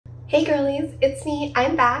Hey girlies, it's me,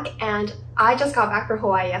 I'm back, and I just got back from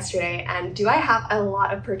Hawaii yesterday, and do I have a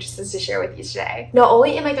lot of purchases to share with you today. Not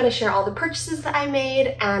only am I going to share all the purchases that I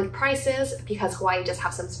made and prices, because Hawaii does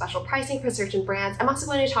have some special pricing for certain brands, I'm also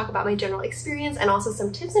going to talk about my general experience and also some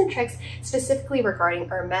tips and tricks specifically regarding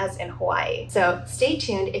Hermes in Hawaii. So stay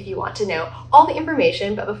tuned if you want to know all the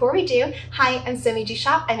information, but before we do, hi, I'm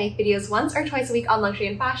Somidoshoppers. I make videos once or twice a week on luxury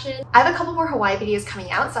and fashion. I have a couple more Hawaii videos coming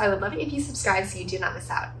out, so I would love it if you subscribe so you do not miss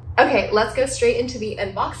out. Okay, let's go straight into the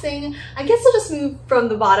unboxing. I guess I'll just move from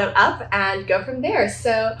the bottom up and go from there.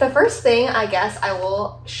 So the first thing I guess I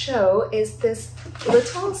will show is this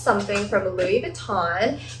little something from Louis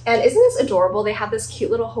Vuitton. And isn't this adorable? They have this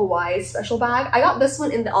cute little Hawaii special bag. I got this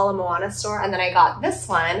one in the Ala Moana store, and then I got this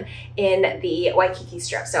one in the Waikiki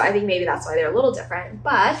strip. So I think maybe that's why they're a little different,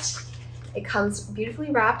 but it comes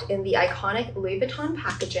beautifully wrapped in the iconic Louis Vuitton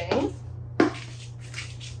packaging.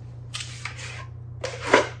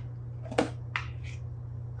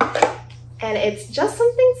 And it's just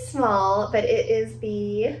something small, but it is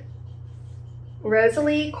the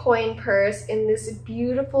Rosalie coin purse in this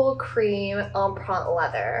beautiful cream empreinte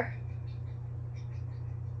leather.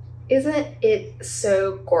 Isn't it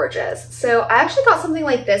so gorgeous? So I actually got something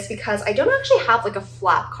like this because I don't actually have like a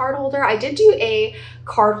flat card holder. I did do a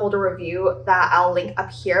card holder review that I'll link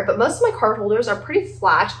up here, but most of my card holders are pretty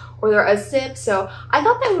flat or they're a zip. So I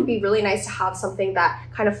thought that would be really nice to have something that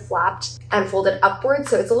kind of flapped and folded upwards.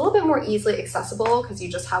 So it's a little bit more easily accessible because you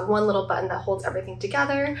just have one little button that holds everything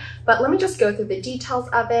together. But let me just go through the details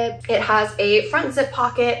of it. It has a front zip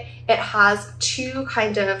pocket. It has two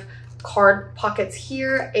kind of card pockets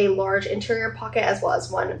here, a large interior pocket as well as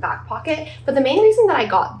one back pocket. But the main reason that I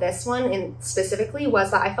got this one in specifically was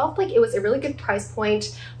that I felt like it was a really good price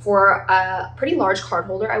point for a pretty large card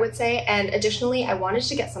holder, I would say. And additionally, I wanted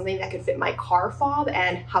to get something that could fit my car fob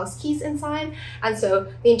and house keys inside. And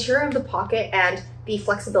so the interior of the pocket and the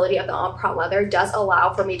flexibility of the empreinte leather does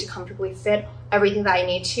allow for me to comfortably fit everything that I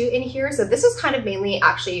need to in here. So this was kind of mainly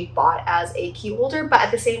actually bought as a key holder, but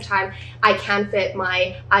at the same time, I can fit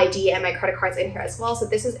my ID and my credit cards in here as well. So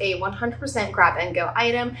this is a 100% grab and go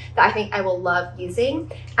item that I think I will love using.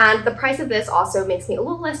 And the price of this also makes me a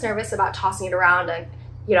little less nervous about tossing it around and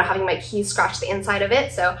having my keys scratch the inside of it.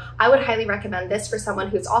 So I would highly recommend this for someone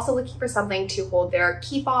who's also looking for something to hold their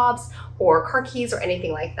key fobs or car keys or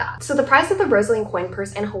anything like that. So the price of the Rosalie coin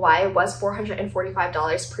purse in Hawaii was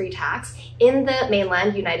 $445 pre-tax. In the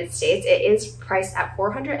mainland United States, it is priced at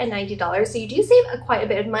 $490. So you do save quite a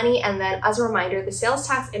bit of money. And then as a reminder, the sales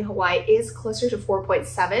tax in Hawaii is closer to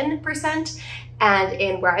 4.7%. And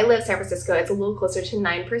in where I live, San Francisco, it's a little closer to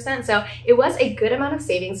 9%. So it was a good amount of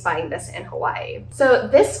savings buying this in Hawaii. So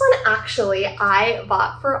this one actually I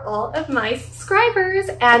bought for all of my subscribers,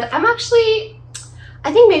 and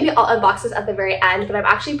I think maybe I'll unbox this at the very end, but I'm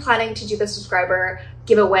actually planning to do the subscriber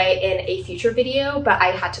giveaway in a future video, but I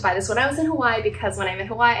had to buy this when I was in Hawaii because when I'm in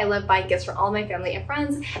Hawaii, I love buying gifts for all my family and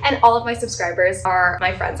friends, and all of my subscribers are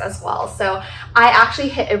my friends as well. So I actually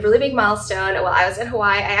hit a really big milestone while I was in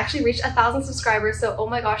Hawaii. I actually reached 1,000 subscribers. So oh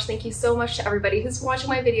my gosh, thank you so much to everybody who's watching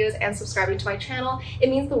my videos and subscribing to my channel. It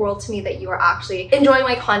means the world to me that you are actually enjoying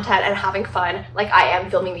my content and having fun like I am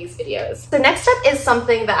filming these videos. The next step is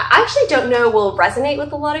something that I actually don't know will resonate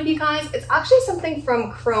with a lot of you guys. It's actually something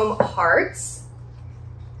from Chrome Hearts.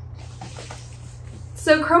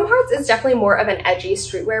 So Chrome Hearts is definitely more of an edgy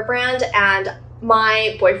streetwear brand, and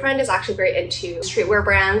my boyfriend is actually very into streetwear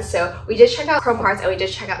brands. So we did check out Chrome Hearts and we did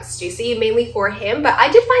check out Stussy, mainly for him, but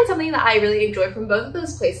I did find something that I really enjoy from both of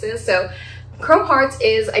those places. So Chrome Hearts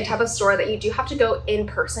is a type of store that you do have to go in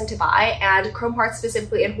person to buy, and Chrome Hearts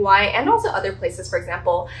specifically in Hawaii and also other places, for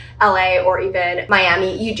example, LA or even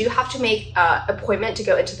Miami, you do have to make an appointment to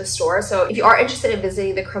go into the store. So if you are interested in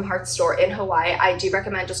visiting the Chrome Hearts store in Hawaii, I do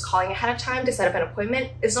recommend just calling ahead of time to set up an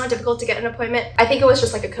appointment. It's not difficult to get an appointment. I think it was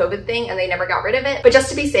just like a COVID thing and they never got rid of it, but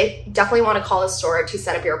just to be safe, definitely want to call the store to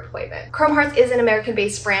set up your appointment. Chrome Hearts is an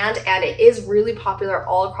American-based brand and it is really popular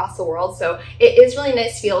all across the world. So it is really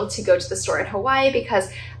nice to be able to go to the store in Hawaii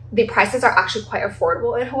because the prices are actually quite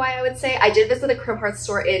affordable in Hawaii, I would say. I did visit the Chrome Hearts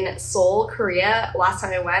store in Seoul, Korea last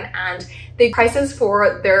time I went, and the prices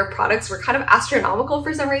for their products were kind of astronomical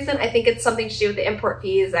for some reason. I think it's something to do with the import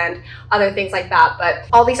fees and other things like that, but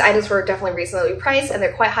all these items were definitely reasonably priced and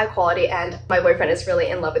they're quite high quality, and my boyfriend is really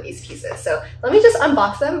in love with these pieces. So let me just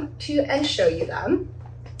unbox them and show you them.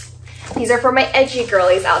 These are for my edgy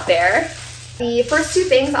girlies out there. The first two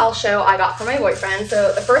things I'll show I got from my boyfriend.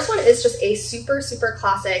 So the first one is just a super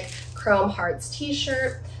classic Chrome Hearts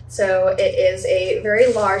t-shirt. So it is a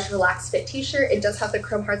very large relaxed fit t-shirt. It does have the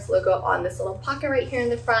Chrome Hearts logo on this little pocket right here in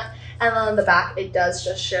the front, And on the back, it does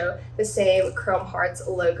just show the same Chrome Hearts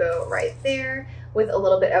logo right there with a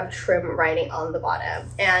little bit of trim writing on the bottom.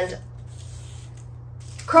 And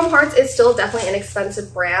Chrome Hearts is still definitely an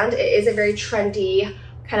expensive brand. It is a very trendy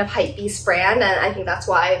kind of hypebeast brand, and I think that's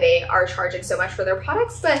why they are charging so much for their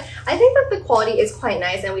products, but I think that the quality is quite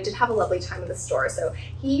nice, and we did have a lovely time in the store. So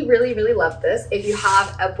he really, really loved this. If you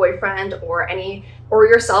have a boyfriend or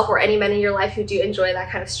yourself or any men in your life who do enjoy that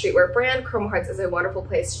kind of streetwear brand, Chrome Hearts is a wonderful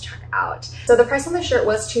place to check out. So the price on the shirt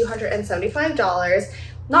was $275.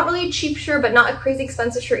 Not really a cheap shirt, but not a crazy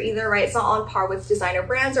expensive shirt either, right? It's not on par with designer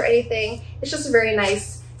brands or anything. It's just a very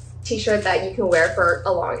nice t-shirt that you can wear for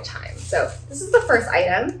a long time. So this is the first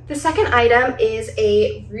item. The second item is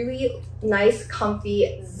a really nice,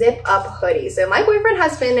 comfy zip-up hoodie. So my boyfriend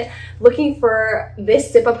has been looking for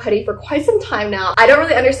this zip-up hoodie for quite some time now. I don't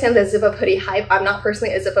really understand the zip-up hoodie hype. I'm not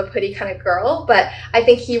personally a zip-up hoodie kind of girl, but I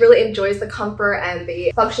think he really enjoys the comfort and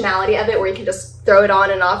the functionality of it, where you can just throw it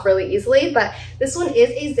on and off really easily. But this one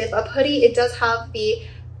is a zip-up hoodie. It does have the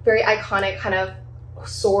very iconic kind of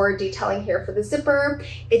sword detailing here for the zipper.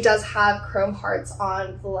 It does have Chrome Hearts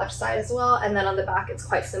on the left side as well, and then on the back it's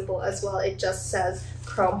quite simple as well. It just says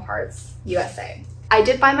Chrome Hearts USA. I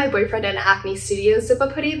did buy my boyfriend an Acne Studios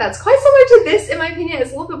zip-up hoodie that's quite similar to this in my opinion. It's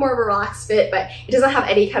a little bit more of a relaxed fit, but it doesn't have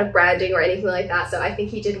any kind of branding or anything like that, so I think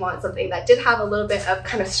he did want something that did have a little bit of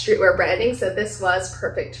kind of streetwear branding, so this was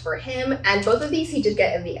perfect for him. And both of these he did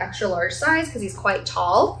get in the extra large size because he's quite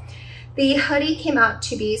tall. The hoodie came out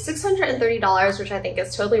to be $630, which I think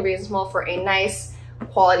is totally reasonable for a nice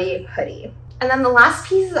quality hoodie. And then the last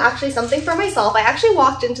piece is actually something for myself. I actually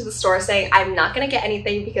walked into the store saying I'm not gonna get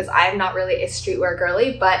anything because I'm not really a streetwear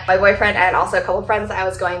girly, but my boyfriend and also a couple of friends that I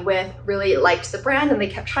was going with really liked the brand, and they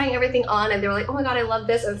kept trying everything on, and they were like, oh my god, I love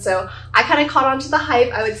this. And so I kind of caught on to the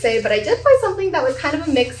hype, I would say, but I did find something that was kind of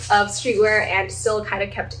a mix of streetwear and still kind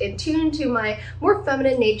of kept in tune to my more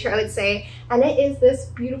feminine nature, I would say. And it is this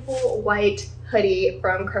beautiful white hoodie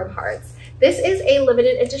from Chrome Hearts. This is a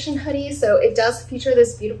limited edition hoodie, so it does feature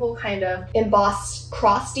this beautiful kind of embossed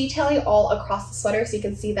cross detailing all across the sweater, so you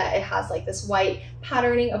can see that it has like this white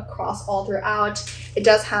patterning of cross all throughout. It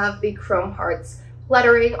does have the Chrome Hearts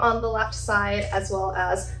lettering on the left side, as well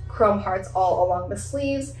as Chrome Hearts all along the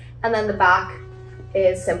sleeves, and then the back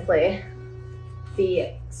is simply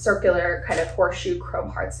the circular kind of horseshoe Chrome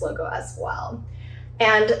Hearts logo as well.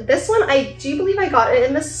 And this one, I do believe I got it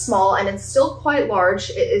in the small, and it's still quite large.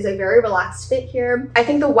 It is a very relaxed fit here. I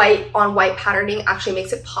think the white on white patterning actually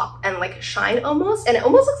makes it pop and like shine almost, and it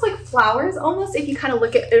almost looks like flowers almost if you kind of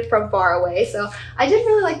look at it from far away. So I did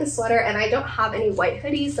really like this sweater, and I don't have any white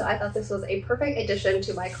hoodies, so I thought this was a perfect addition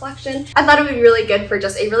to my collection. I thought it would be really good for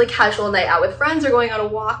just a really casual night out with friends or going on a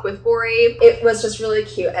walk with Bori. It was just really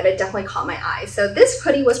cute, and it definitely caught my eye. So this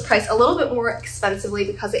hoodie was priced a little bit more expensively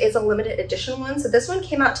because it is a limited edition one. So this one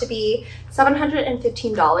came out to be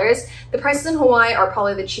 $715. The prices in Hawaii are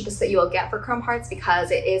probably the cheapest that you will get for Chrome Hearts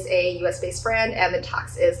because it is a US based brand and the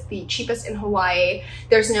tax is the cheapest in Hawaii.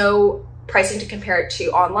 There's no pricing to compare it to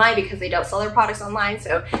online because they don't sell their products online,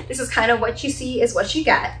 so this is kind of what you see is what you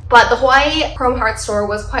get. But the Hawaii Chrome Hearts store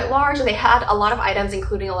was quite large, and they had a lot of items,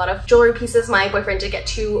 including a lot of jewelry pieces. My boyfriend did get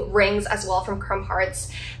 2 rings as well from Chrome Hearts,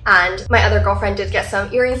 and my other girlfriend did get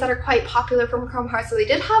some earrings that are quite popular from Chrome Hearts, so they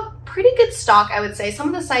did have pretty good stock, I would say.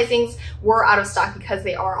 Some of the sizings were out of stock because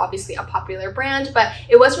they are obviously a popular brand, but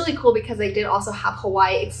it was really cool because they did also have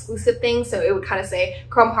Hawaii exclusive things, so it would kind of say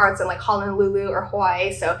Chrome Hearts and like Honolulu or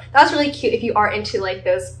Hawaii, so that was really cute if you are into like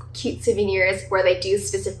those cute souvenirs where they do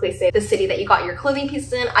specifically say the city that you got your clothing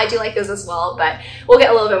pieces in. I do like those as well, but we'll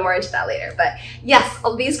get a little bit more into that later. But yes,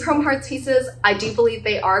 all these Chrome Hearts pieces, I do believe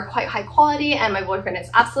they are quite high quality, and my boyfriend is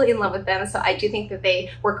absolutely in love with them, so I do think that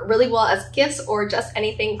they work really well as gifts or just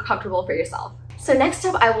anything comfortable for yourself. So next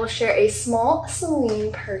up, I will share a small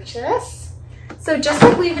Celine purchase. So just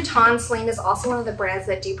like Louis Vuitton, Celine is also one of the brands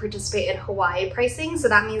that do participate in Hawaii pricing, so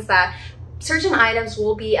that means that certain items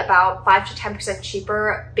will be about 5 to 10%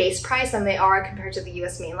 cheaper base price than they are compared to the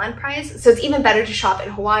US mainland price. So it's even better to shop in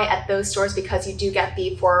Hawaii at those stores because you do get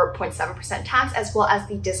the 4.7% tax as well as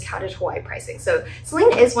the discounted Hawaii pricing. So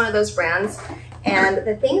Celine is one of those brands, and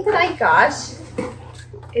the thing that I got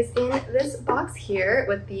is in this box here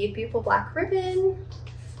with the beautiful black ribbon.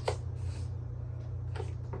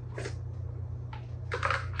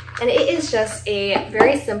 And it is just a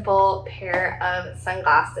very simple pair of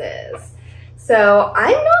sunglasses. So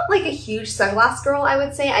I'm not like a huge sunglass girl, I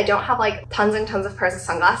would say. I don't have like tons and tons of pairs of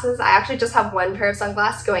sunglasses. I actually just have one pair of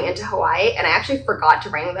sunglasses going into Hawaii, and I actually forgot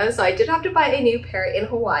to bring those. So I did have to buy a new pair in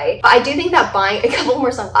Hawaii. But I do think that buying a couple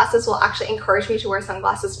more sunglasses will actually encourage me to wear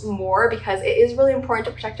sunglasses more, because it is really important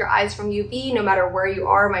to protect your eyes from UV no matter where you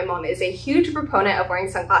are. My mom is a huge proponent of wearing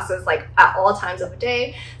sunglasses like at all times of the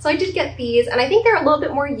day. So I did get these, and I think they're a little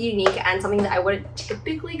bit more unique and something that I wouldn't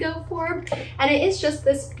typically go for. And it is just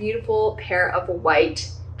this beautiful pair of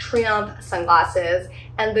white Triumph sunglasses,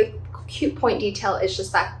 and the cute point detail is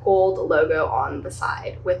just that gold logo on the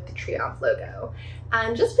side with the Triumph logo.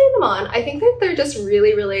 And just putting them on, I think that they're just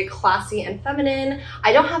really, really classy and feminine.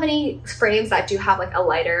 I don't have any frames that do have like a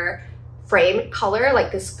lighter frame color,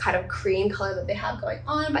 like this kind of cream color that they have going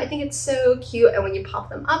on, but I think it's so cute. And when you pop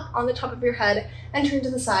them up on the top of your head and turn to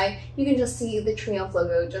the side, you can just see the Triumph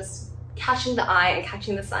logo just catching the eye and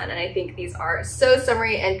catching the sun. And I think these are so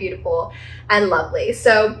summery and beautiful and lovely.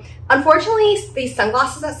 So unfortunately, these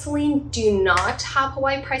sunglasses at Celine do not have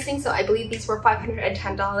Hawaii pricing. So I believe these were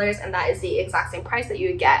 $510, and that is the exact same price that you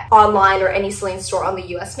would get online or any Celine store on the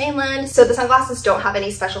US mainland. So the sunglasses don't have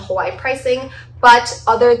any special Hawaii pricing, but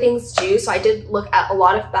other things do. So I did look at a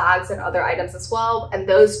lot of bags and other items as well, and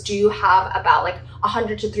those do have about like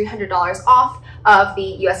 $100 to $300 off of the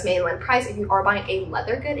US mainland price if you are buying a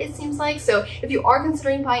leather good, it seems like. So if you are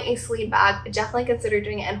considering buying a Celine bag, definitely consider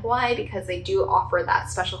doing it in Hawaii, because they do offer that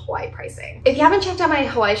special Hawaii pricing. If you haven't checked out my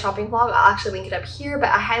Hawaii shopping vlog, I'll actually link it up here, but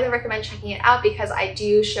I highly recommend checking it out because I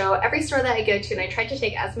do show every store that I go to, and I try to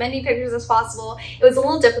take as many pictures as possible. It was a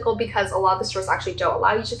little difficult because a lot of the stores actually don't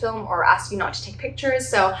allow you to film or ask you not to take pictures,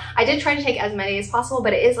 so I did try to take as many as possible,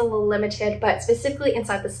 but it is a little limited. But specifically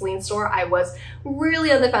inside the Celine store, I was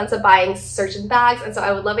really on the fence of buying certain bags, and so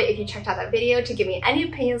I would love it if you checked out that video to give me any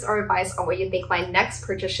opinions or advice on what you think my next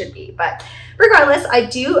purchase should be. But regardless, I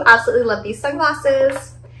do absolutely love these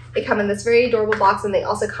sunglasses. They come in this very adorable box, and they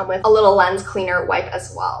also come with a little lens cleaner wipe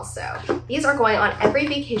as well. So these are going on every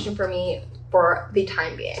vacation for me for the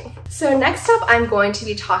time being. So next up, I'm going to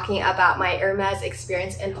be talking about my Hermes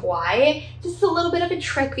experience in Hawaii. This is a little bit of a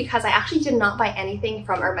trick because I actually did not buy anything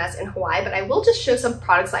from Hermes in Hawaii, but I will just show some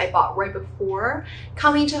products that I bought right before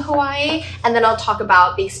coming to Hawaii, and then I'll talk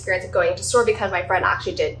about the experience of going to store, because my friend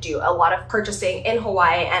actually did do a lot of purchasing in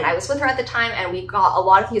Hawaii, and I was with her at the time, and we got a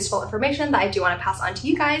lot of useful information that I do want to pass on to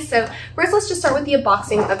you guys. So first, let's just start with the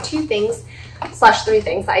unboxing of two things / 3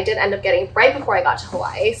 things that I did end up getting right before I got to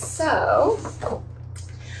Hawaii. So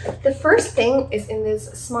the first thing is in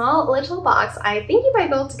this small little box. I think you might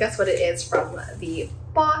be able to guess what it is from the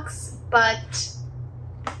box, but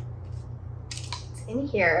it's in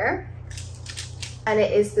here, and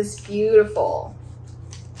it is this beautiful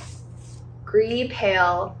gris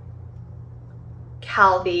pale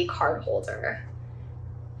calve card holder.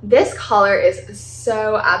 This color is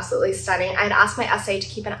so absolutely stunning. I had asked my SA to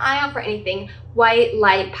keep an eye out for anything white,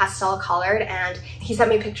 light, pastel colored, and he sent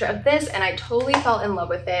me a picture of this, and I totally fell in love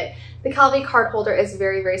with it. The calve card holder is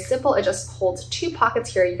very, very simple. It just holds 2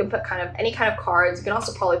 pockets here. You can put kind of any kind of cards. You can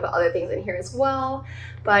also probably put other things in here as well,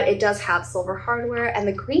 but it does have silver hardware, and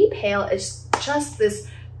the gris pale is just this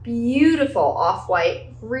beautiful off-white,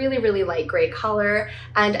 really, really light gray color.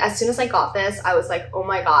 And as soon as I got this, I was like, oh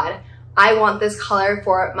my God, I want this color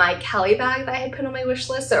for my Kelly bag that I had put on my wish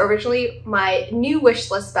list. So originally my new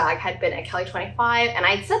wish list bag had been a Kelly 25, and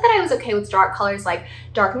I said that I was okay with dark colors like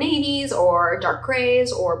dark navies or dark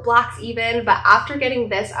grays or blacks even, but after getting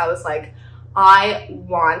this, I was like, I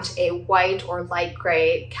want a white or light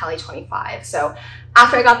gray Kelly 25. So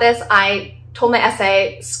after I got this, I told my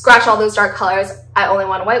SA, scratch all those dark colors. I only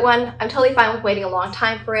want a white one. I'm totally fine with waiting a long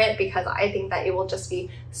time for it because I think that it will just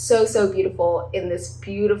be so, so beautiful in this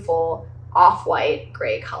beautiful off-white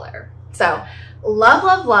gray color. So love,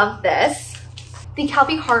 love, love this. The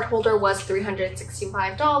calve card holder was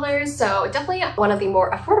 $365, so definitely one of the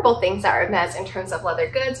more affordable things at Hermes in terms of leather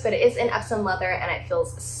goods, but it is in Epsom leather and it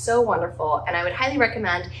feels so wonderful. And I would highly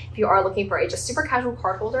recommend, if you are looking for a just super casual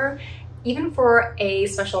card holder, even for a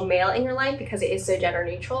special male in your life, because it is so gender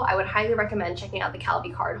neutral, I would highly recommend checking out the calve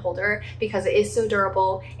card holder because it is so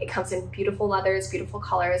durable. It comes in beautiful leathers, beautiful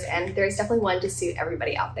colors, and there's definitely one to suit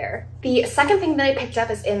everybody out there. The second thing that I picked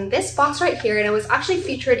up is in this box right here, and it was actually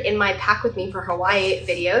featured in my pack with me for Hawaii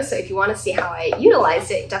video. So if you want to see how I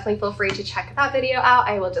utilized it, definitely feel free to check that video out.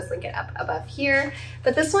 I will just link it up above here.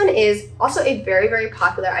 But this one is also a very, very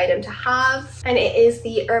popular item to have, and it is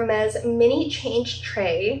the Hermes mini change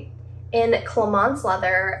tray in Clemence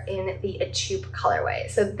leather in the Etupe colorway.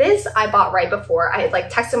 So this I bought right before. I had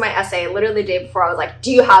like texted my SA literally the day before. I was like,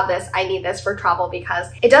 do you have this? I need this for travel, because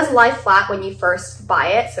it does lie flat when you first buy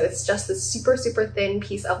it. So it's just this super, super thin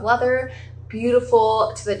piece of leather,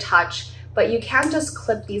 beautiful to the touch, but you can just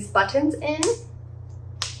clip these buttons in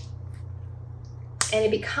and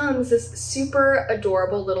it becomes this super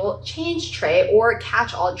adorable little change tray or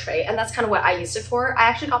catch-all tray, and that's kind of what I used it for. I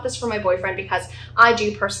actually got this for my boyfriend because I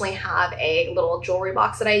do personally have a little jewelry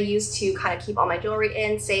box that I use to kind of keep all my jewelry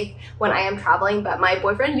in safe when I am traveling, but my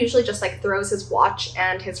boyfriend usually just like throws his watch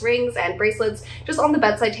and his rings and bracelets just on the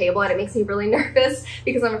bedside table, and it makes me really nervous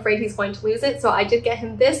because I'm afraid he's going to lose it. So I did get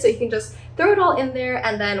him this so you can just throw it all in there,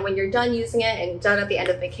 and then when you're done using it and done at the end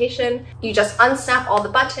of vacation, you just unsnap all the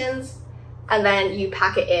buttons and then you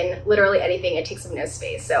pack it in literally anything. It takes up no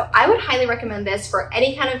space. So I would highly recommend this for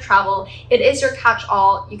any kind of travel. It is your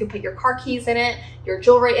catch-all. You can put your car keys in it, your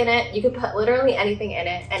jewelry in it. You can put literally anything in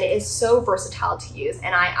it, and it is so versatile to use,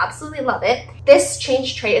 and I absolutely love it. This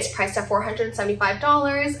change tray is priced at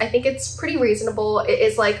 $475. I think it's pretty reasonable. It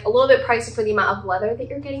is like a little bit pricey for the amount of leather that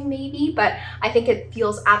you're getting maybe, but I think it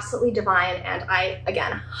feels absolutely divine, and I,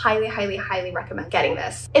 again, highly, highly, highly recommend getting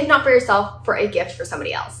this. If not for yourself, for a gift for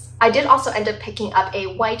somebody else. I did also end up picking up a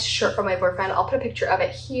white shirt for my boyfriend. I'll put a picture of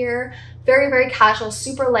it here. Very, very casual,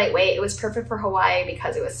 super lightweight. It was perfect for Hawaii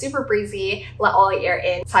because it was super breezy, let all the air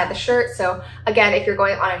inside the shirt. So again, if you're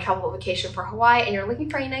going on a travel vacation for Hawaii and you're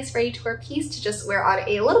looking for a nice ready-to-wear piece to just wear on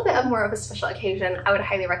a little bit of more of a special occasion, I would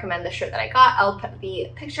highly recommend the shirt that I got. I'll put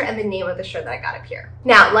the picture and the name of the shirt that I got up here.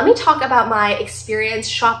 Now, let me talk about my experience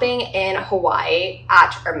shopping in Hawaii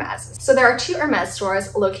at Hermes. So there are two Hermes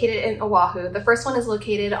stores located in Oahu. The first one is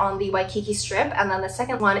located on the Waikiki Strip, and then the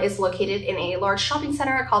second one is located in a large shopping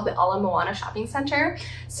center called the Ala Moana Shopping Center.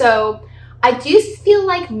 So I do feel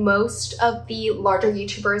like most of the larger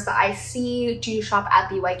YouTubers that I see do shop at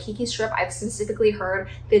the Waikiki Strip. I've specifically heard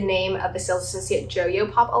the name of the sales associate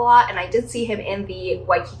Joyo pop a lot, and I did see him in the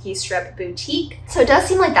Waikiki Strip boutique. So it does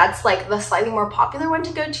seem like that's like the slightly more popular one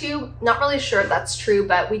to go to. Not really sure if that's true,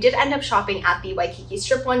 but we did end up shopping at the Waikiki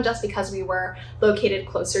Strip one just because we were located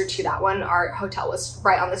closer to that one. Our hotel was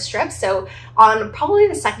right on the strip. So on probably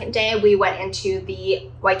the second day, we went into the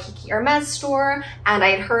Waikiki Hermes store, and I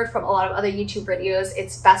had heard from a lot of other YouTube videos,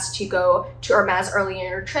 it's best to go to Hermes early in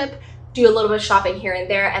your trip, do a little bit of shopping here and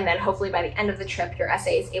there, and then hopefully by the end of the trip, your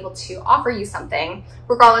SA is able to offer you something,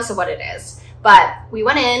 regardless of what it is. But we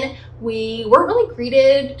went in, we weren't really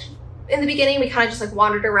greeted in the beginning. We kind of just like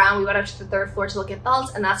wandered around. We went up to the third floor to look at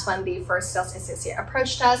belts, and that's when the first sales associate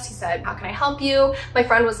approached us. He said, "How can I help you?" My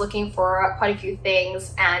friend was looking for quite a few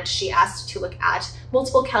things, and she asked to look at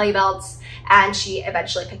multiple Kelly belts, and she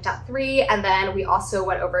eventually picked out 3. And then we also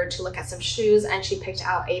went over to look at some shoes, and she picked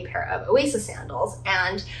out a pair of Oasis sandals.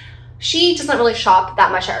 And she doesn't really shop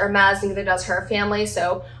that much at Hermes, neither does her family.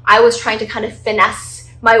 So I was trying to kind of finesse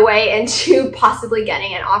my way into possibly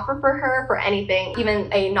getting an offer for her for anything. Even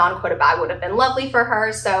a non-quota bag would have been lovely for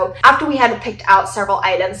her. So after we had picked out several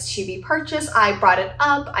items to be purchased, I brought it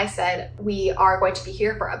up. I said, we are going to be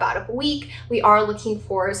here for about a week. We are looking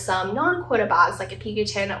for some non-quota bags like a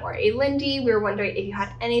Pinkerton or a Lindy. We were wondering if you had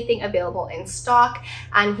anything available in stock.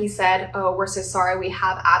 And he said, "Oh, we're so sorry. We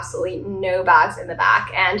have absolutely no bags in the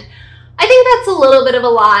back." And I think that's a little bit of a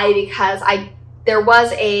lie because there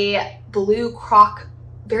was a blue croc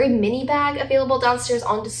very mini bag available downstairs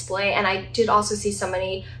on display, and I did also see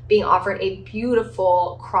somebody being offered a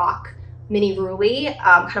beautiful croc mini ruly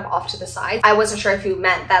kind of off to the side. I wasn't sure if you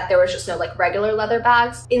meant that there was just no like regular leather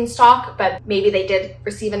bags in stock, but maybe they did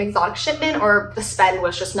receive an exotic shipment, or the spend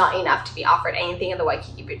was just not enough to be offered anything in the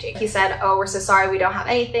Waikiki boutique. He said, "Oh, we're so sorry, we don't have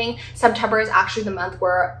anything." September is actually the month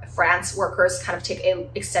where France workers kind of take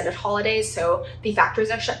extended holidays, so the factories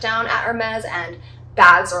are shut down at Hermes, and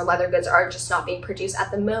bags or leather goods are just not being produced at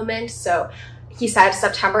the moment. So he said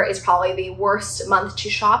September is probably the worst month to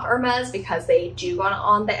shop Hermes because they do go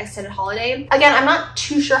on the extended holiday. Again, I'm not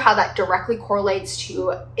too sure how that directly correlates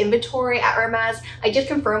to inventory at Hermes. I did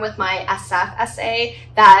confirm with my SF SA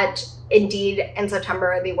that indeed in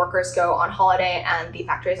September the workers go on holiday and the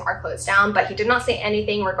factories are closed down, but he did not say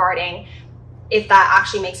anything regarding if that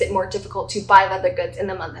actually makes it more difficult to buy leather goods in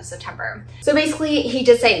the month of September. So basically he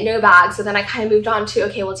did say no bags. So then I kind of moved on to,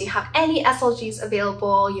 okay, well, do you have any SLGs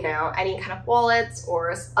available? You know, any kind of wallets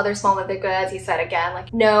or other small leather goods? He said again,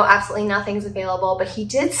 like, no, absolutely nothing's available. But he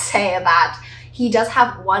did say that he does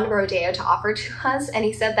have 1 rodeo to offer to us. And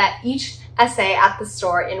he said that each SA at the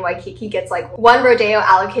store in Waikiki gets like 1 rodeo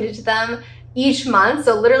allocated to them each month.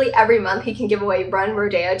 So literally every month he can give away one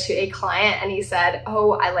rodeo to a client. And he said,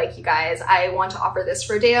 oh, I like you guys. I want to offer this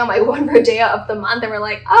rodeo, my one rodeo of the month. And we're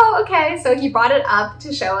like, oh, okay. So he brought it up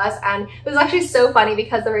to show us. And it was actually so funny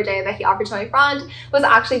because the rodeo that he offered to my friend was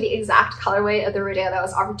actually the exact colorway of the rodeo that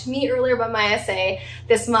was offered to me earlier by my SA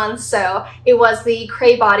this month. So it was the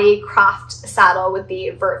Cray Body Craft saddle with the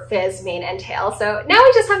Vert Fizz mane and tail. So now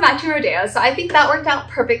we just have matching rodeos. So I think that worked out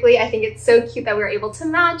perfectly. I think it's so cute that we were able to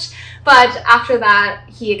match. But after that,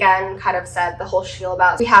 he again kind of said the whole spiel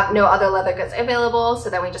about we have no other leather goods available. So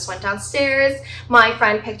then we just went downstairs. My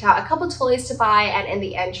friend picked out a couple toys to buy, and in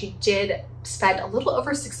the end, she did spend a little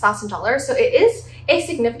over $6,000. So it is a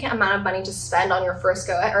significant amount of money to spend on your first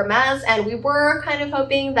go at Hermes, and we were kind of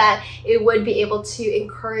hoping that it would be able to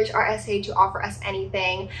encourage our SA to offer us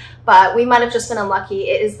anything, but we might have just been unlucky.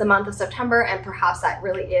 It is the month of September, and perhaps that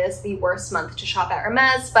really is the worst month to shop at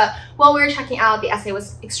Hermes. But while we were checking out, the SA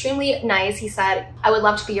was extremely nice. He said, I would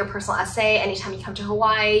love to be your personal SA anytime you come to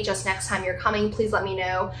Hawaii. Just next time you're coming, please let me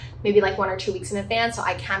know, maybe like 1 or 2 weeks in advance, so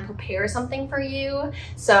I can prepare something for you.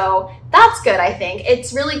 So that's good. I think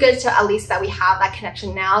it's really good to at least that we have that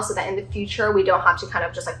connection now, so that in the future we don't have to kind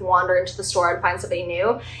of just like wander into the store and find somebody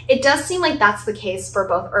new. It does seem like that's the case for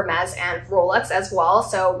both Hermes and Rolex as well.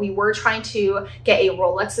 So we were trying to get a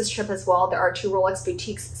Rolex this trip as well. There are 2 Rolex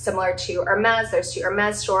boutiques similar to Hermes. There's 2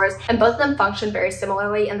 Hermes stores, and both of them function very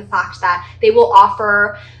similarly in the fact that they will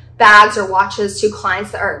offer bags or watches to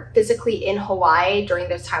clients that are physically in Hawaii during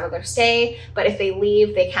the time of their stay, but if they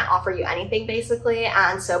leave, they can't offer you anything basically.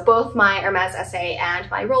 And so both my Hermes SA and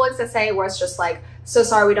my Rolex SA was just like, so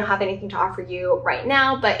sorry, we don't have anything to offer you right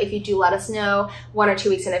now, but if you do let us know 1 or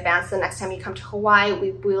 2 weeks in advance, the next time you come to Hawaii,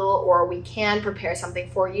 we will or we can prepare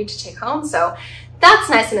something for you to take home. So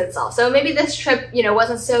that's nice in itself. So maybe this trip, you know,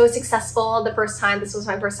 wasn't so successful the first time. This was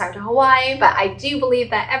my first time to Hawaii, but I do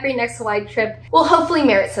believe that every next Hawaii trip will hopefully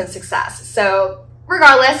merit some success. So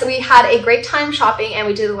regardless, we had a great time shopping, and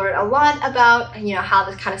we did learn a lot about, you know, how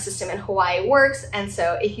this kind of system in Hawaii works. And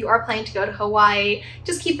so if you are planning to go to Hawaii,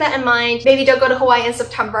 just keep that in mind. Maybe don't go to Hawaii in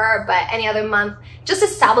September, but any other month, just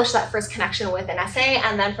establish that first connection with an SA,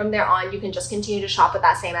 and then from there on, you can just continue to shop with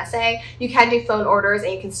that same SA. You can do phone orders,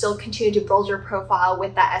 and you can still continue to build your profile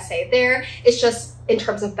with that SA there. It's just in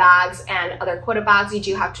terms of bags and other quota bags, you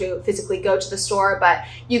do have to physically go to the store, but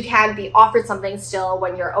you can be offered something still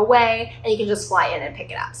when you're away, and you can just fly in and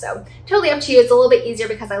pick it up. So totally up to you. It's a little bit easier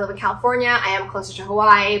because I live in California. I am closer to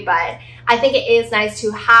Hawaii, but I think it is nice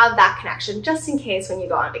to have that connection just in case when you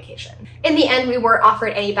go on vacation. In the end, we weren't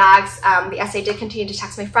offered any bags. The SA did continue to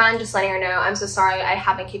text my friend, just letting her know, I'm so sorry, I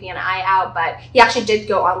have been keeping an eye out, but he actually did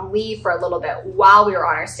go on leave for a little bit while we were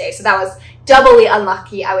on our stay. So that was doubly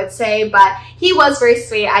unlucky, I would say, but he was very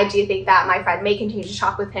sweet. I do think that my friend may continue to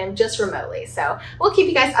shop with him just remotely. So we'll keep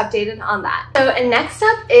you guys updated on that. So and next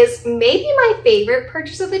up is maybe my favorite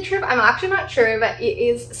purchase of the trip. I'm actually not sure, but it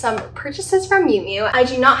is some purchases from Miu Miu. I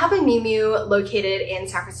do not have a Miu Miu located in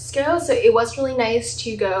San Francisco, so it was really nice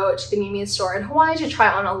to go to the Miu Miu store in Hawaii to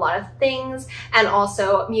try on a lot of things. And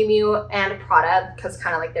also Miu Miu and Prada, because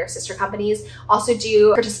kind of like their sister companies, also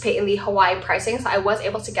do participate in the Hawaii pricing. So I was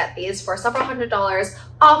able to get these for several $100s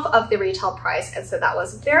off of the retail price, and so that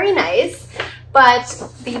was very nice. But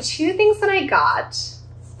the 2 things that I got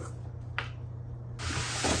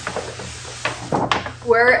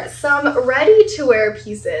were some ready-to-wear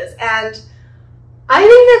pieces, and I think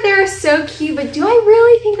that they're so cute, but do I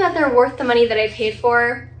really think that they're worth the money that I paid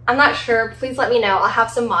for? I'm not sure. Please let me know. I'll have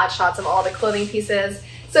some mod shots of all the clothing pieces,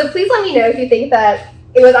 so please let me know if you think that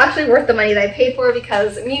it was actually worth the money that I paid for,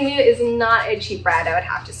 because Miu Miu is not a cheap brand, I would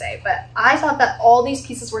have to say. But I thought that all these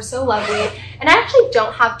pieces were so lovely, and I actually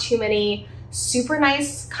don't have too many super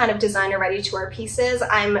nice kind of designer ready-to-wear pieces.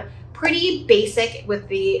 I'm pretty basic with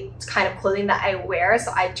the kind of clothing that I wear,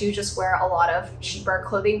 so I do just wear a lot of cheaper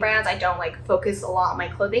clothing brands. I don't like focus a lot on my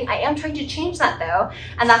clothing. I am trying to change that though,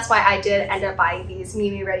 and that's why I did end up buying these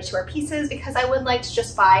Miu Miu ready-to-wear pieces, because I would like to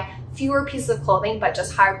just buy fewer pieces of clothing but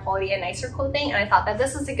just higher quality and nicer clothing, and I thought that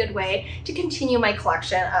this is a good way to continue my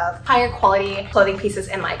collection of higher quality clothing pieces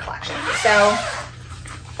in my collection. So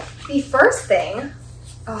the first thing,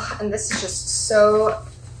 oh, and this is just so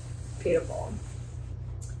beautiful.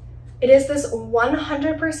 It is this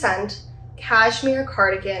 100% cashmere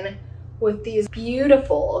cardigan with these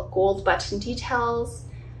beautiful gold button details,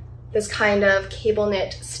 this kind of cable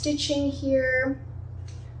knit stitching here,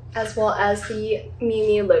 as well as the Miu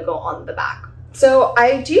Miu logo on the back. So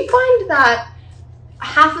I do find that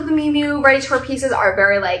half of the Miu Miu ready-to-wear pieces are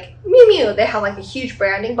very like Miu Miu. They have like a huge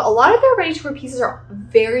branding, but a lot of their ready-to-wear pieces are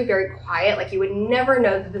very, very quiet. Like you would never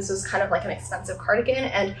know that this was kind of like an expensive cardigan.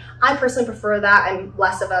 And I personally prefer that. I'm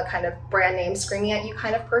less of a kind of brand name screaming at you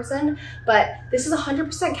kind of person, but this is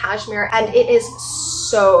 100% cashmere and it is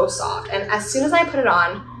so soft. And as soon as I put it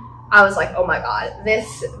on, I was like, oh my God,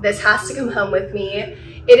 this has to come home with me.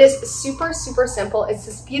 It is super, super simple. It's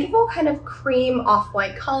this beautiful kind of cream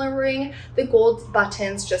off-white coloring. The gold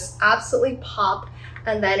buttons just absolutely pop.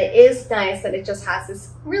 And then it is nice that it just has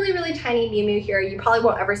this really, really tiny Miu Miu here. You probably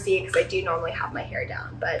won't ever see it because I do normally have my hair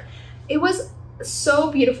down, but it was so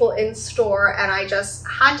beautiful in store and I just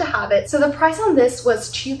had to have it. So the price on this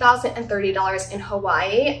was $2,030 in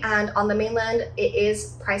Hawaii, and on the mainland it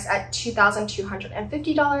is priced at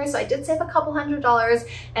 $2,250. So I did save a couple $100,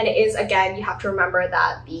 and it is, again, you have to remember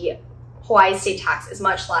that the Hawaii state tax is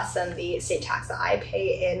much less than the state tax that I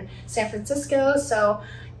pay in San Francisco. So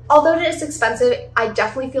although it is expensive, I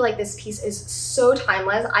definitely feel like this piece is so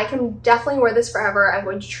timeless. I can definitely wear this forever. I'm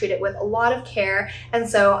going to treat it with a lot of care. And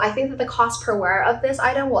so I think that the cost per wear of this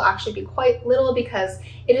item will actually be quite little because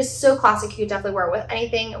it is so classic. You can definitely wear it with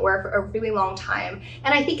anything, wear it for a really long time.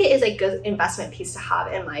 And I think it is a good investment piece to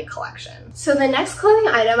have in my collection. So the next clothing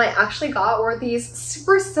item I actually got were these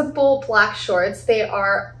super simple black shorts. They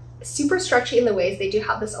are super stretchy in the waist. They do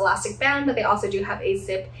have this elastic band, but they also do have a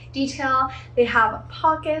zip detail. They have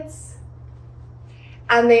pockets,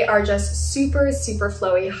 and they are just super, super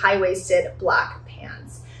flowy, high-waisted black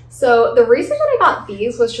pants. So the reason that I got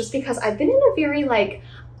these was just because I've been in a very like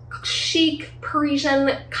chic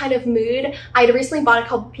Parisian kind of mood. I had recently bought a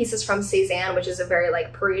couple pieces from Cézanne, which is a very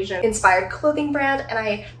like Parisian inspired clothing brand, and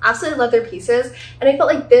I absolutely love their pieces. And I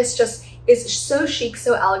felt like this just is so chic,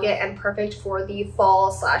 so elegant, and perfect for the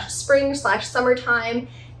fall slash spring slash summertime.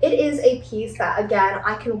 It is a piece that, again,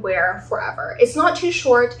 I can wear forever. It's not too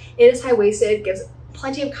short, it is high-waisted, gives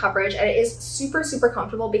plenty of coverage, and it is super, super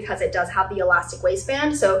comfortable because it does have the elastic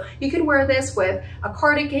waistband. So you can wear this with a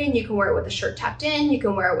cardigan, you can wear it with a shirt tucked in, you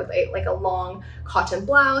can wear it with a long cotton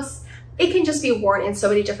blouse. It can just be worn in so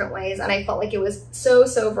many different ways, and I felt like it was so,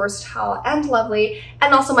 so versatile and lovely.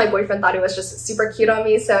 And also my boyfriend thought it was just super cute on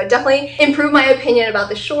me, so it definitely improved my opinion about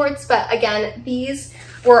the shorts. But again, these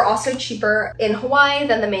were also cheaper in Hawaii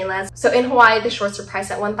than the mainland. So in Hawaii, the shorts were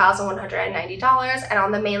priced at $1,190, and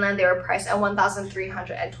on the mainland, they were priced at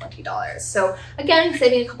 $1,320. So again,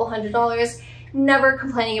 saving a couple $100, never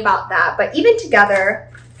complaining about that. But even together,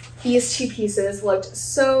 these two pieces looked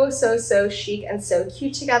so, so, so chic and so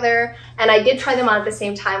cute together. And I did try them on at the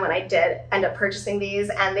same time when I did end up purchasing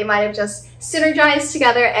these, and they might have just synergized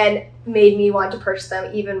together and made me want to purchase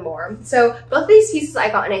them even more. So both of these pieces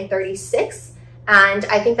I got in a 36, and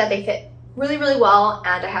I think that they fit really, really well,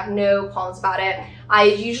 and I have no qualms about it. I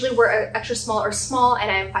usually wear an extra small or small, and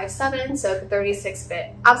I'm 5'7", so the 36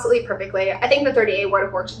 fit absolutely perfectly. I think the 38 would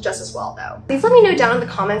have worked just as well though. Please let me know down in the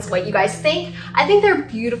comments what you guys think. I think they're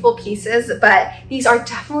beautiful pieces, but these are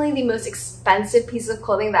definitely the most expensive pieces of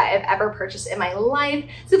clothing that I've ever purchased in my life.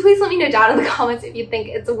 So please let me know down in the comments if you think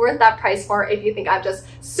it's worth that price, or if you think I'm just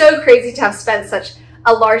so crazy to have spent such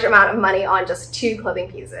a large amount of money on just two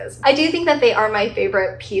clothing pieces. I do think that they are my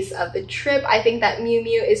favorite piece of the trip. I think that Miu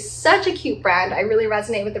Miu is such a cute brand. I really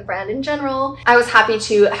resonate with the brand in general. I was happy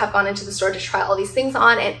to have gone into the store to try all these things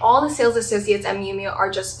on, and all the sales associates at Miu Miu are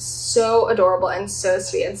just so adorable and so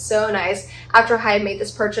sweet and so nice. After I had made this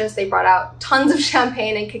purchase, they brought out tons of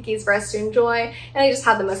champagne and cookies for us to enjoy, and I just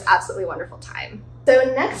had the most absolutely wonderful time. So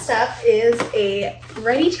next up is a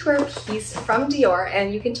ready-to-wear piece from Dior,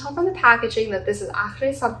 and you can tell from the packaging that this is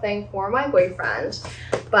actually something for my boyfriend,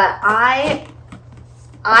 but I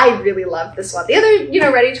really love this one. The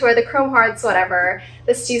other, ready-to-wear, the chrome hearts, whatever,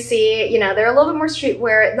 the Stussy, they're a little bit more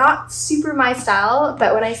streetwear, not super my style,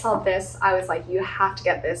 but when I saw this, I was like, you have to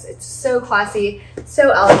get this. It's so classy,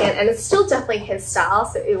 so elegant, and it's still definitely his style,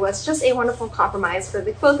 so it was just a wonderful compromise for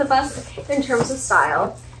the both of us in terms of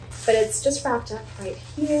style. But it's just wrapped up right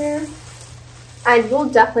here. And you'll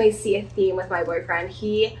definitely see a theme with my boyfriend.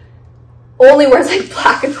 He only wears like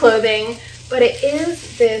black clothing, but it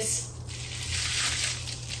is this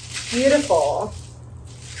beautiful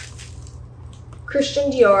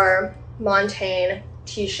Christian Dior Montaigne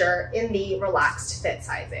t-shirt in the relaxed fit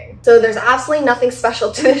sizing. So there's absolutely nothing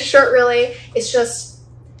special to this shirt really. It's just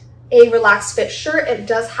a relaxed fit shirt. It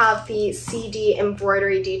does have the CD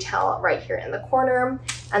embroidery detail right here in the corner,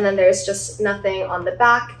 and then there's just nothing on the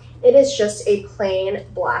back. It is just a plain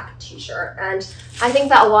black t-shirt, and I think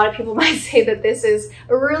that a lot of people might say that this is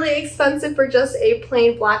really expensive for just a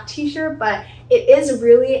plain black t-shirt, but it is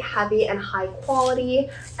really heavy and high quality,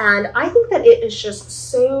 and I think that it is just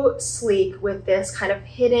so sleek with this kind of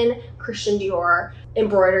hidden Christian Dior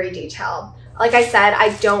embroidery detail. Like I said, I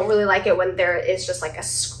don't really like it when there is just like a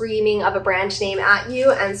screaming of a brand name at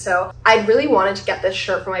you, and so I really wanted to get this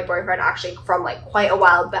shirt for my boyfriend actually from like quite a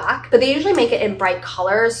while back, but they usually make it in bright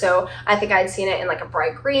colors, so I think I'd seen it in like a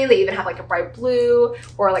bright green. They even have like a bright blue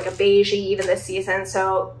or like a beige even this season.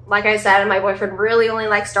 So like I said, my boyfriend really only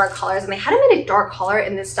likes dark colors, and they hadn't made a dark color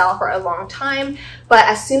in this style for a long time, but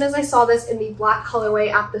as soon as I saw this in the black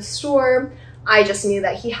colorway at the store, I just knew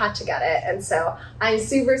that he had to get it. And so I'm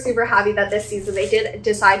super happy that this season they did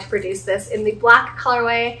decide to produce this in the black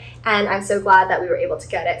colorway, and I'm so glad that we were able to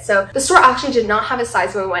get it. So the store actually did not have a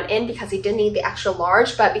size when we went in because he did need the extra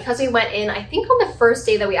large, but because we went in, I think on the first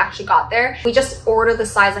day that we actually got there, we just ordered the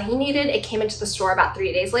size that he needed. It came into the store about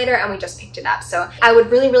 3 days later, and we just picked it up. So I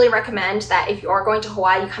would really recommend that if you are going to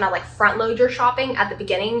Hawaii, you kind of like front load your shopping at the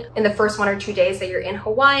beginning in the first 1 or 2 days that you're in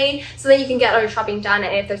Hawaii, so that you can get all your shopping done,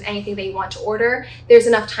 and if there's anything that you want to order, there's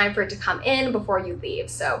enough time for it to come in before you leave.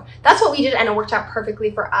 So that's what we did, and it worked out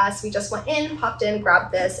perfectly for us. We just went in, popped in,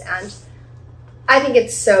 grabbed this, and I think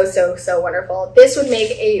it's so wonderful. This would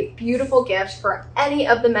make a beautiful gift for any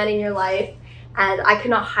of the men in your life, and I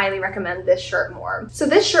could not highly recommend this shirt more. So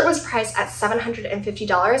this shirt was priced at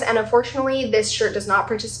 $750, and unfortunately this shirt does not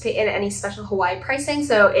participate in any special Hawaii pricing,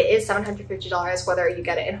 so it is $750 whether you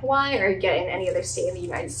get it in Hawaii or you get it in any other state in the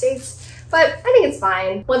United States. But I think it's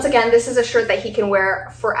fine. Once again, this is a shirt that he can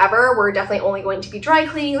wear forever. We're definitely only going to be dry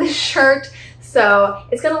cleaning this shirt, so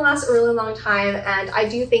it's gonna last a really long time, and I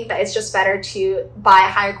do think that it's just better to buy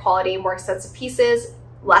higher quality, more expensive pieces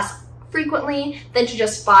less frequently than to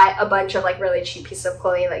just buy a bunch of like really cheap pieces of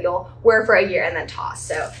clothing that you'll wear for a year and then toss.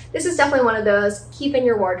 So this is definitely one of those keep in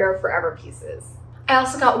your wardrobe forever pieces. I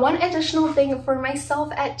also got one additional thing for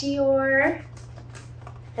myself at Dior,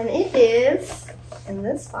 and it is in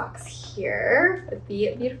this box here with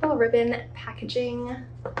the beautiful ribbon packaging.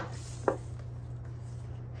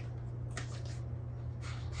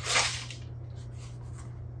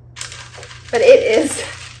 But it is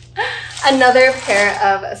another pair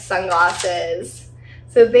of sunglasses.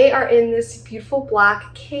 So they are in this beautiful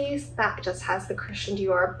black case that just has the Christian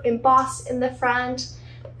Dior embossed in the front,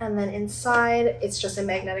 and then inside it's just a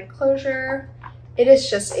magnetic closure. It is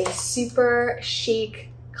just a super chic,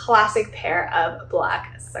 classic pair of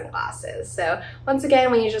black sunglasses. So once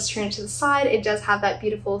again, when you just turn it to the side, it does have that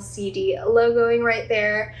beautiful CD logoing right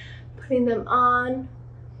there. Putting them on,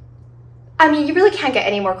 I mean, you really can't get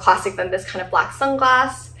any more classic than this kind of black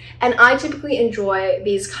sunglass. And I typically enjoy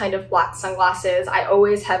these kind of black sunglasses. I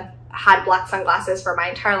always have had black sunglasses for my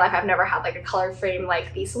entire life. I've never had like a color frame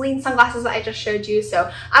like the Celine sunglasses that I just showed you. So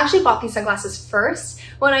I actually bought these sunglasses first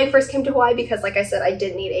when I first came to Hawaii because, like I said, I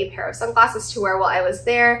did need a pair of sunglasses to wear while I was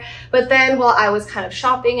there. But then while I was kind of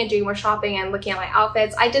shopping and doing more shopping and looking at my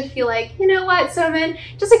outfits, I did feel like, you know what, Somin,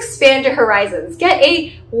 just expand your horizons. Get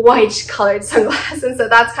a white colored sunglass. And so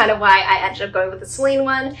that's kind of why I ended up going with the Celine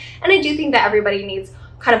one. And I do think that everybody needs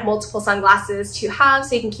kind of multiple sunglasses to have,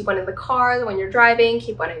 so you can keep one in the car when you're driving,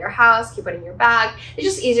 keep one in your house, keep one in your bag. It's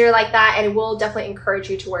just easier like that, and it will definitely encourage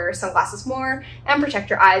you to wear your sunglasses more and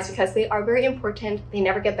protect your eyes because they are very important. They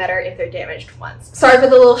never get better if they're damaged once. Sorry for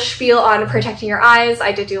the little spiel on protecting your eyes.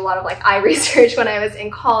 I did do a lot of like eye research when I was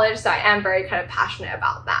in college, so I am very kind of passionate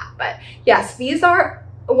about that. But yes, these are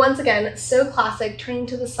once again so classic. Turning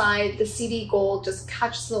to the side, the CD gold just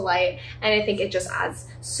catches the light, and I think it just adds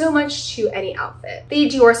so much to any outfit. The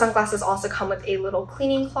Dior sunglasses also come with a little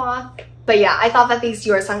cleaning cloth. But yeah, I thought that these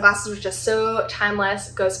Dior sunglasses were just so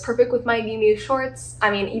timeless. Goes perfect with my Miu Miu shorts.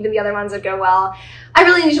 I mean, even the other ones would go well. I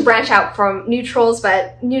really need to branch out from neutrals,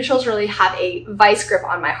 but neutrals really have a vice grip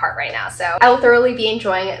on my heart right now. So I will thoroughly be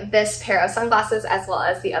enjoying this pair of sunglasses as well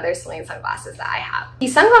as the other Celine sunglasses that I have.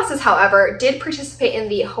 These sunglasses, however, did participate in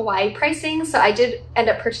the Hawaii pricing. So I did end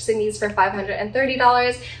up purchasing these for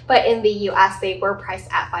 $530, but in the US, they were priced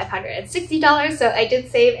at $560. So I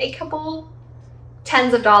did save a couple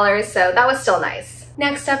tens of dollars, so that was still nice.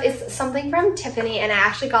 Next up is something from Tiffany, and I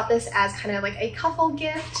actually got this as kind of like a couple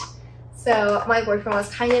gift. So my boyfriend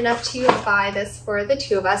was kind enough to buy this for the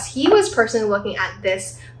two of us. He was personally looking at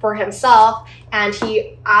this for himself, and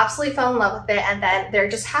he absolutely fell in love with it, and then there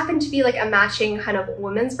just happened to be like a matching kind of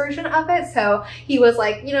women's version of it. So he was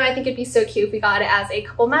like, you know, I think it'd be so cute if we got it as a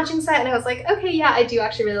couple matching set, and I was like, okay, yeah, I do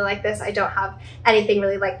actually really like this. I don't have anything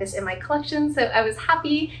really like this in my collection, so I was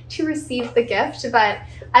happy to receive the gift, but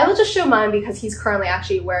I will just show mine because he's currently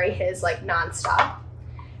actually wearing his like non-stop.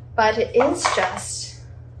 but it is just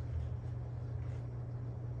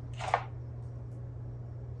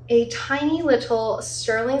a tiny little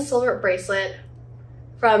sterling silver bracelet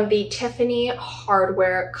from the Tiffany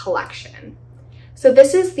hardware collection. So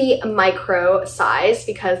this is the micro size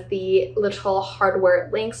because the little hardware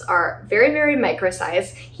links are very, very micro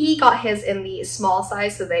size. He got his in the small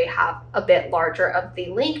size, so they have a bit larger of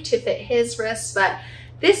the link to fit his wrist, but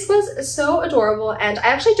this was so adorable, and I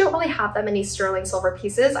actually don't really have that many sterling silver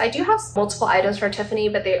pieces. I do have multiple items from Tiffany,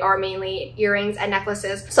 but they are mainly earrings and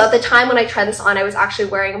necklaces. So at the time when I tried this on, I was actually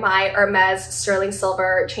wearing my Hermes sterling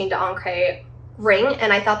silver chain d'Ancre ring,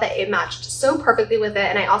 and I thought that it matched so perfectly with it.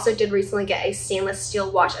 And I also did recently get a stainless steel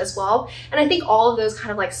watch as well, and I think all of those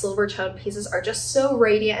kind of like silver tone pieces are just so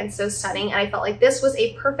radiant and so stunning, and I felt like this was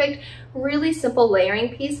a perfect, really simple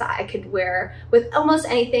layering piece that I could wear with almost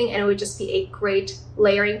anything, and it would just be a great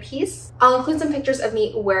layering piece. I'll include some pictures of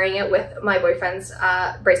me wearing it with my boyfriend's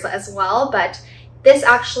bracelet as well, but this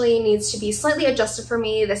actually needs to be slightly adjusted for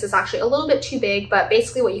me. This is actually a little bit too big, but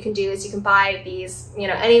basically what you can do is you can buy these, you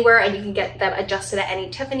know, anywhere, and you can get them adjusted at any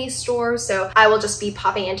Tiffany store. So I will just be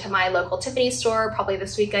popping into my local Tiffany store probably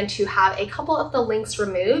this weekend to have a couple of the links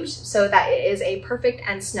removed so that it is a perfect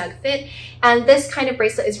and snug fit. And this kind of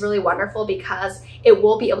bracelet is really wonderful because it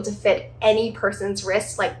will be able to fit any person's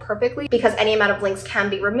wrist like perfectly, because any amount of links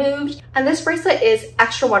can be removed. And this bracelet is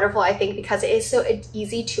extra wonderful, I think, because it is so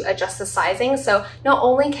easy to adjust the sizing. So not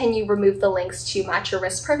only can you remove the links to match your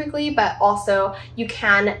wrist perfectly, but also you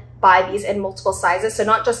can buy these in multiple sizes. So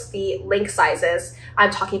not just the link sizes,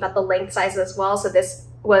 I'm talking about the length sizes as well. So this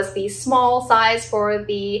was the small size for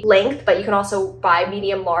the length, but you can also buy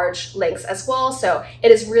medium large lengths as well. So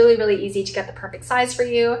it is really, really easy to get the perfect size for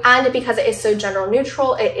you. And because it is so gender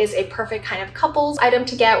neutral, it is a perfect kind of couples item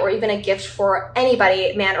to get, or even a gift for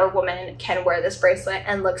anybody, man or woman, can wear this bracelet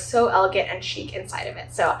and look so elegant and chic inside of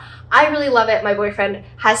it. So I really love it. My boyfriend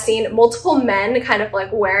has seen multiple men kind of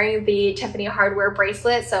like wearing the Tiffany hardware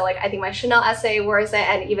bracelet. So like I think my Chanel essay wears it,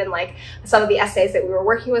 and even like some of the essays that we were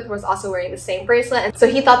working with was also wearing the same bracelet. And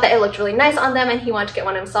so he thought that it looked really nice on them and he wanted to get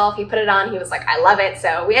one himself. He put it on, he was like, I love it.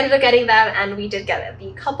 So we ended up getting them, and we did get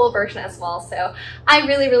the couple version as well. So I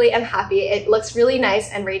really, really am happy. It looks really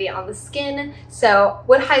nice and radiant on the skin. So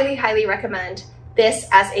would highly, highly recommend this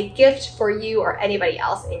as a gift for you or anybody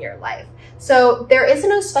else in your life. So there is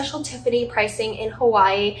no special Tiffany pricing in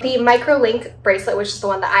Hawaii. The micro link bracelet, which is the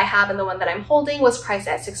one that I have and the one that I'm holding, was priced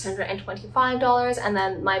at $625, and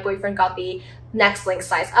then my boyfriend got the next link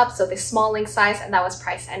size up, so the small link size, and that was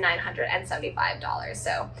priced at $975.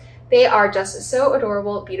 So they are just so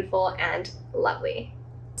adorable, beautiful, and lovely.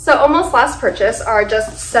 So almost last purchase are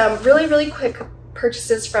just some really, really quick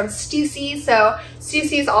purchases from Stussy. So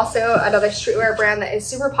Stussy is also another streetwear brand that is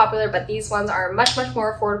super popular, but these ones are much, much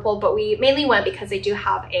more affordable. But we mainly went because they do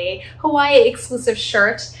have a Hawaii exclusive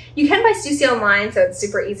shirt. You can buy Stussy online, so it's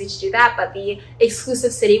super easy to do that, but the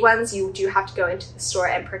exclusive city ones, you do have to go into the store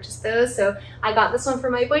and purchase those. So I got this one for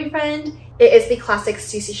my boyfriend. It is the classic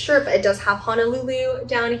Stussy shirt, but it does have Honolulu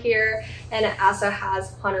down here, and it also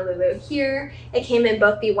has Honolulu here. It came in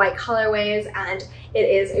both the white colorways, and it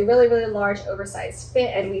is a really, really large oversized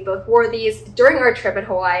fit, and we both wore these during our trip in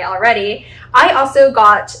Hawaii already. I also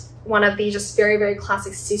got one of the just very, very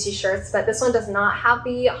classic Stussy shirts, but this one does not have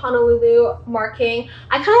the Honolulu marking.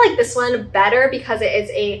 I kind of like this one better because it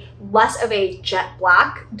is a less of a jet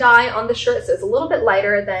black dye on the shirt, so it's a little bit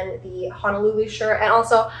lighter than the Honolulu shirt. And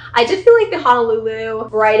also, I did feel like the Honolulu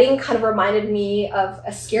writing kind of reminded me of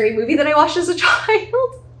a scary movie that I watched as a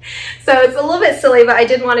child. So it's a little bit silly, but I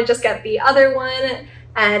did want to just get the other one,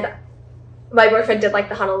 and my boyfriend did like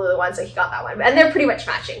the Honolulu one, so he got that one. And they're pretty much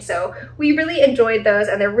matching. So we really enjoyed those,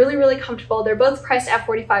 and they're really, really comfortable. They're both priced at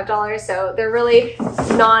 $45, so they're really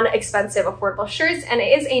non-expensive, affordable shirts. And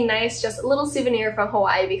it is a nice, just little souvenir from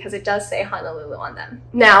Hawaii because it does say Honolulu on them.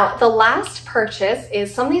 Now, the last purchase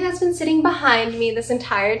is something that's been sitting behind me this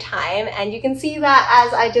entire time. And you can see that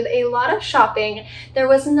as I did a lot of shopping, there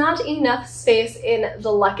was not enough space in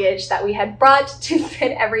the luggage that we had brought to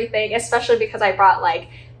fit everything, especially because I brought like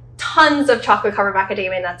tons of chocolate covered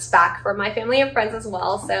macadamia nuts back for my family and friends as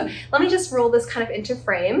well. So let me just roll this kind of into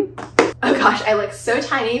frame. Oh gosh, I look so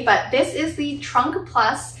tiny, but this is the Trunk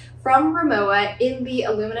Plus from Rimowa in the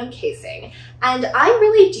aluminum casing. And I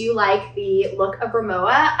really do like the look of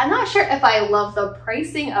Rimowa. I'm not sure if I love the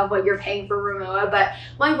pricing of what you're paying for Rimowa, but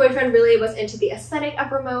my boyfriend really was into the aesthetic of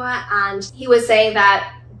Rimowa, and he was saying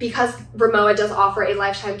that because Rimowa does offer a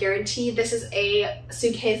lifetime guarantee, this is a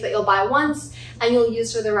suitcase that you'll buy once and you'll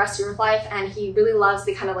use for the rest of your life. And he really loves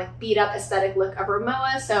the kind of like beat up aesthetic look of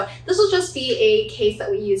Rimowa. So this will just be a case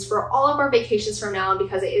that we use for all of our vacations from now on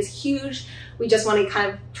because it is huge. We just want to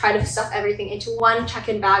kind of try to stuff everything into one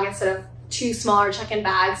check-in bag instead of two smaller check-in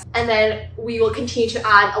bags. And then we will continue to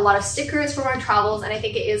add a lot of stickers from our travels, and I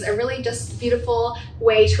think it is a really just beautiful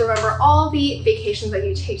way to remember all the vacations that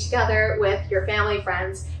you take together with your family,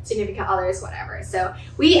 friends, significant others, whatever. So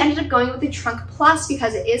we ended up going with the Trunk Plus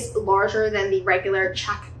because it is larger than the regular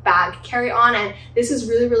check bag carry-on, and this is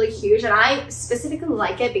really, really huge. And I specifically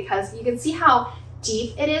like it because you can see how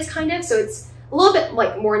deep it is kind of. So it's a little bit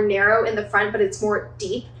like more narrow in the front, but it's more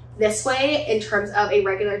deep this way in terms of a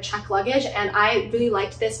regular check luggage. And I really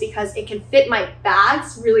liked this because it can fit my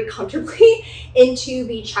bags really comfortably into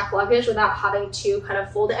the check luggage without having to kind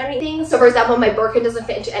of fold it or anything. So for example, my Birkin doesn't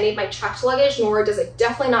fit into any of my checked luggage, nor does it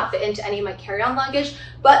definitely not fit into any of my carry-on luggage,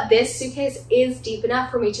 but this suitcase is deep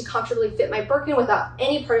enough for me to comfortably fit my Birkin without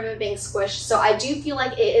any part of it being squished. So I do feel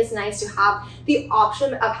like it is nice to have the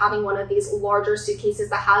option of having one of these larger suitcases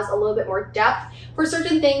that has a little bit more depth for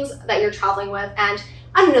certain things that you're traveling with. And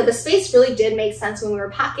I don't know, the space really did make sense when we were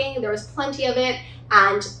packing. There was plenty of it,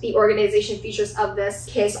 and the organization features of this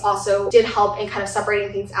case also did help in kind of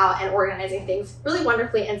separating things out and organizing things really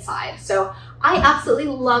wonderfully inside. So I absolutely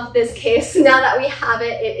love this case. Now that we have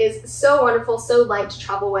it, it is so wonderful, so light to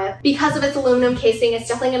travel with. Because of its aluminum casing, it's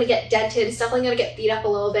definitely going to get dented, it's definitely going to get beat up a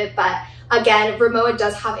little bit, but again, Rimowa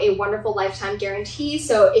does have a wonderful lifetime guarantee.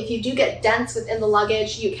 So if you do get dents within the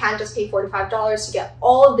luggage, you can just pay $45 to get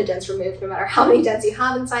all of the dents removed, no matter how many dents you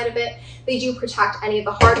have inside of it. They do protect any of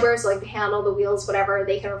the hardware, so like the handle, the wheels, whatever,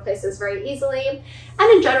 they can replace this very easily.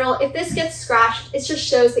 And in general, if this gets scratched, it just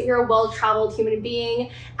shows that you're a well-traveled human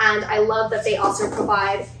being. And I love that they also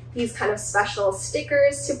provide these kind of special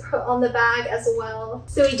stickers to put on the bag as well.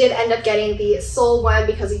 So we did end up getting the Seoul one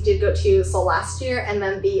because we did go to Seoul last year, and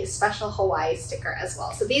then the special Hawaii sticker as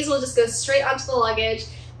well. So these will just go straight onto the luggage,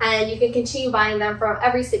 and you can continue buying them from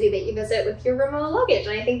every city that you visit with your Rimowa luggage.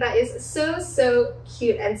 And I think that is so, so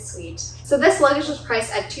cute and sweet. So this luggage was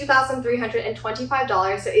priced at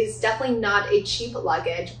 $2,325. So it's definitely not a cheap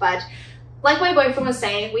luggage, but like my boyfriend was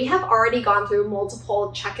saying, we have already gone through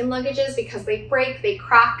multiple check-in luggages because they break, they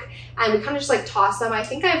crack, and we kind of just like toss them. I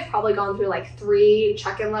think I've probably gone through like 3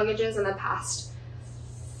 check-in luggages in the past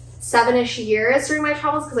 7-ish years during my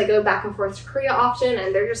travels because I go back and forth to Korea often,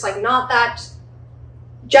 and they're just like not that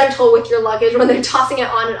gentle with your luggage when they're tossing it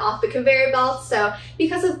on and off the conveyor belt. So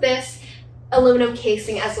because of this aluminum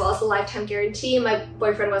casing as well as the lifetime guarantee, my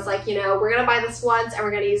boyfriend was like, you know, we're gonna buy this once and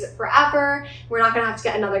we're gonna use it forever. We're not gonna have to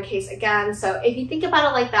get another case again. So if you think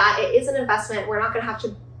about it like that, it is an investment. We're not gonna have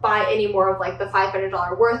to buy any more of like the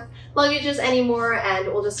 $500 worth luggages anymore, and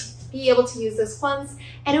we'll just be able to use this once,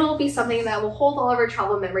 and it will be something that will hold all of our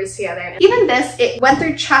travel memories together. Even this, it went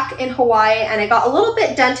through check in Hawaii and it got a little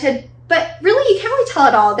bit dented, but really you can't really tell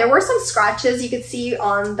at all. There were some scratches you could see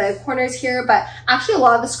on the corners here, but actually a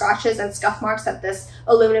lot of the scratches and scuff marks that this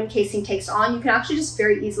aluminum casing takes on, you can actually just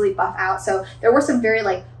very easily buff out. So there were some very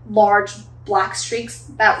like large black streaks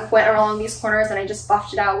that went along these corners, and I just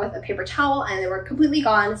buffed it out with a paper towel and they were completely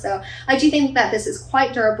gone. So I do think that this is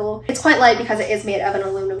quite durable. It's quite light because it is made of an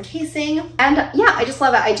aluminum casing, and yeah, I just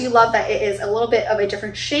love it. I do love that it is a little bit of a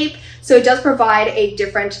different shape, so it does provide a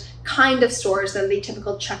different kind of storage than the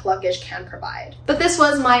typical check luggage can provide. But this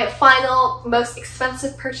was my final most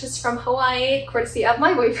expensive purchase from Hawaii, courtesy of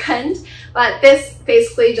my boyfriend. But this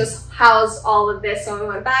basically just housed all of this when we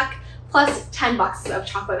went back, plus 10 boxes of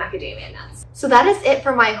chocolate macadamia nuts. So that is it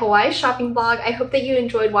for my Hawaii shopping vlog. I hope that you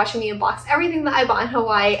enjoyed watching me unbox everything that I bought in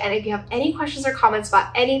Hawaii, and if you have any questions or comments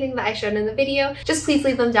about anything that I showed in the video, just please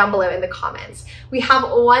leave them down below in the comments. We have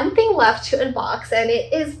one thing left to unbox, and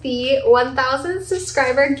it is the 1,000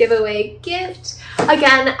 subscriber giveaway gift.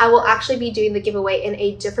 Again, I will actually be doing the giveaway in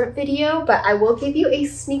a different video, but I will give you a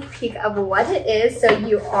sneak peek of what it is, so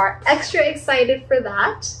you are extra excited for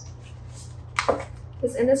that.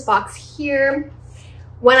 Is in this box here.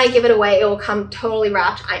 When I give it away, it will come totally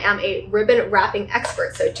wrapped. I am a ribbon wrapping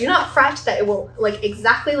expert, so do not fret that it will look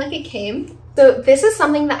exactly like it came. So this is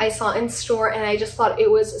something that I saw in store, and I just thought it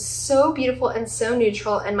was so beautiful and so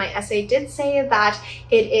neutral, and my essay did say that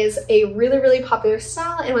it is a really, really popular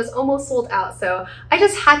style and was almost sold out. So I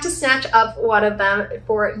just had to snatch up one of them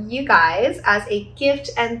for you guys as a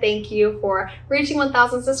gift and thank you for reaching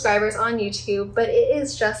 1,000 subscribers on YouTube. But it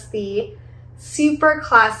is just the super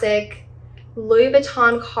classic Louis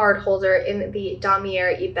Vuitton card holder in the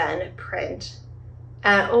Damier Ebene print.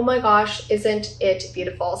 And oh my gosh, isn't it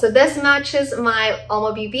beautiful? So this matches my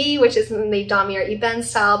Alma BB, which is in the Damier Ebene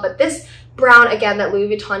style, but this brown, again, that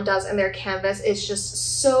Louis Vuitton does in their canvas is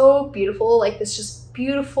just so beautiful. Like this just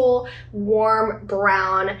beautiful, warm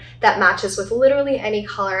brown that matches with literally any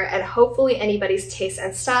color and hopefully anybody's taste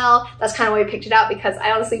and style. That's kind of why I picked it out, because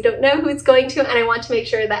I honestly don't know who it's going to, and I want to make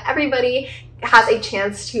sure that everybody has a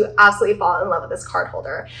chance to absolutely fall in love with this card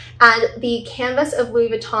holder. And the canvas of Louis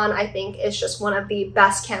Vuitton, I think, is just one of the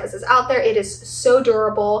best canvases out there. It is so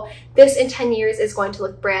durable. This in 10 years is going to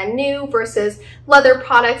look brand new versus leather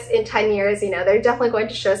products in 10 years. You know, they're definitely going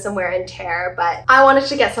to show some wear and tear, but I wanted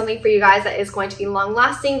to get something for you guys that is going to be long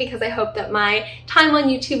lasting, because I hope that my time on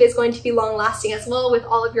YouTube is going to be long lasting as well with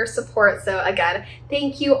all of your support. So again,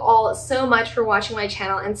 thank you all so much for watching my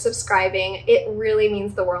channel and subscribing. It really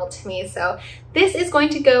means the world to me. So this is going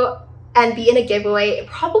to go and be in a giveaway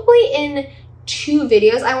probably in 2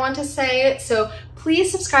 videos, I want to say. So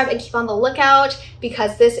please subscribe and keep on the lookout,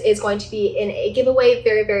 because this is going to be in a giveaway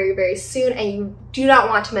very, very, very soon, and you do not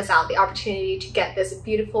want to miss out the opportunity to get this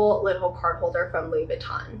beautiful little card holder from Louis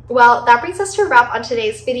Vuitton. Well, that brings us to a wrap on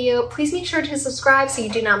today's video. Please make sure to subscribe so you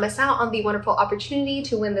do not miss out on the wonderful opportunity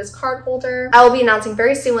to win this card holder. I will be announcing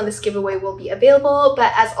very soon when this giveaway will be available,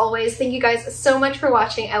 but as always, thank you guys so much for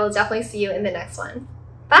watching. I will definitely see you in the next one.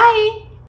 Bye!